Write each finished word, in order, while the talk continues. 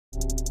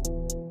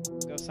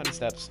Go Sunny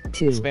Steps.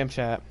 2. Spam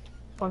chat.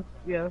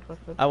 Yeah, that's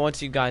good. I want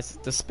you guys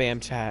to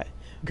spam chat.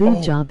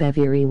 Good job,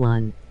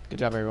 everyone. Good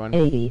job, everyone.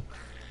 80.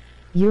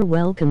 You're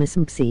welcome,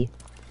 Simpsy.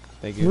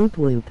 Thank you. Whoop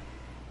whoop.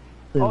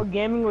 Oh,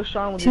 gaming with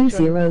Sean with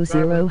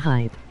 200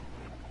 hype.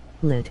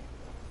 Lit.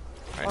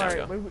 Alright, now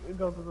Alright, we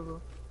go.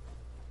 go.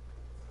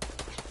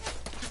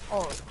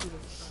 Oh,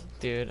 Jesus.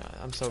 Dude,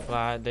 I'm so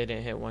glad they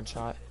didn't hit one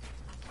shot.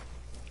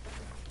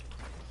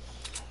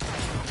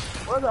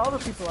 Where are the other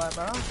people at,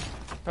 bro?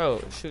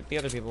 Bro, shoot the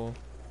other people.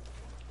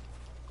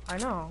 I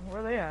know.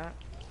 Where are they at?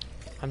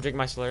 I'm drinking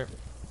my slurp.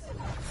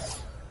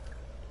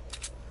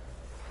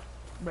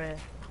 Bruh.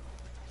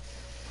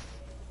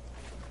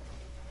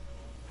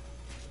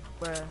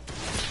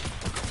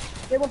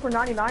 They went for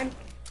 99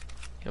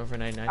 Go for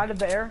 99. out of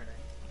the air.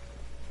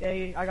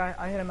 Yeah,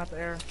 I hit him at the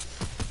air.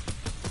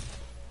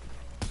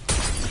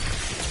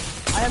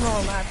 I have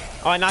no match.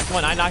 Oh, I knocked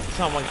one. I knocked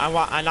someone.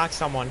 I knocked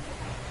someone.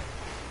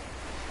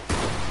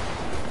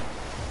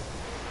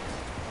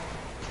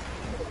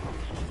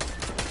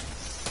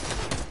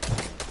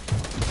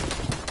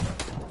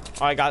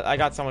 Oh, I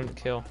got someone to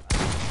kill.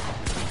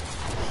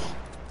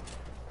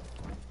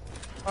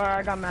 Alright,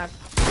 I got mad.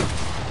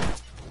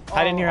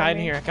 Hide in here, hide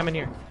in here. Come in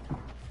here.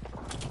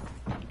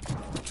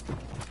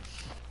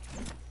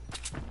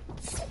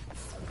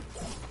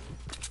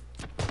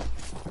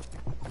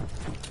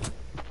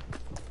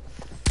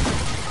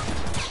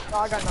 Oh,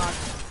 I got knocked.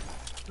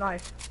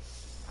 Nice.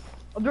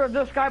 Oh, there's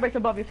a skybase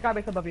above you,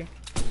 skybase above you.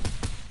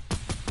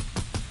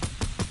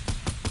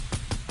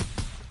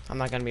 I'm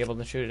not gonna be able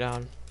to shoot it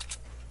down.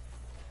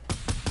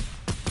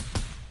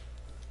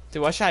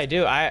 Dude, what should I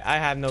do? I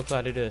have no clue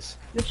how to do this.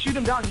 Just shoot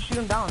him down,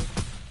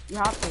 You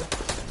have to.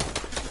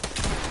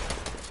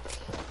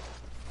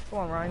 Come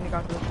on, Ryan, you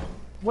got this.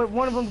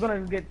 One of them's gonna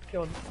get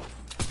killed.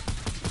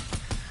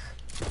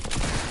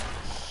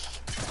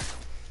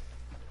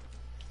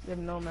 You have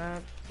no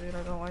match, dude,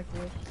 I don't like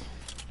this.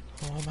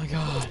 Oh my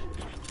god.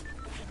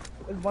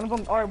 One of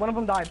them, alright, one of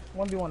them died.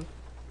 1v1.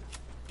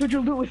 Dude,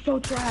 your loot was so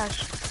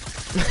trash.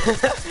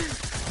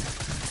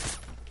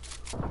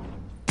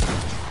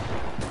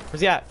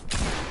 Where's he at?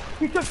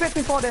 He took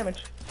 50 fall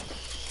damage.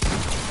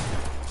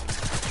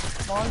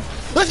 Come on.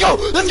 Let's go!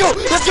 Let's go!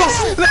 Let's go!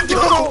 Let's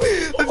go!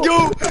 Let's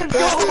go!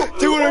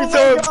 200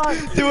 subs!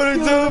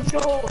 200 subs!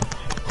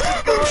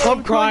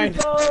 I'm crying.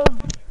 5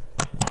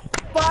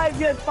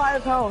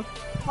 health.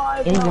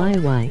 5 health.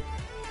 AYY.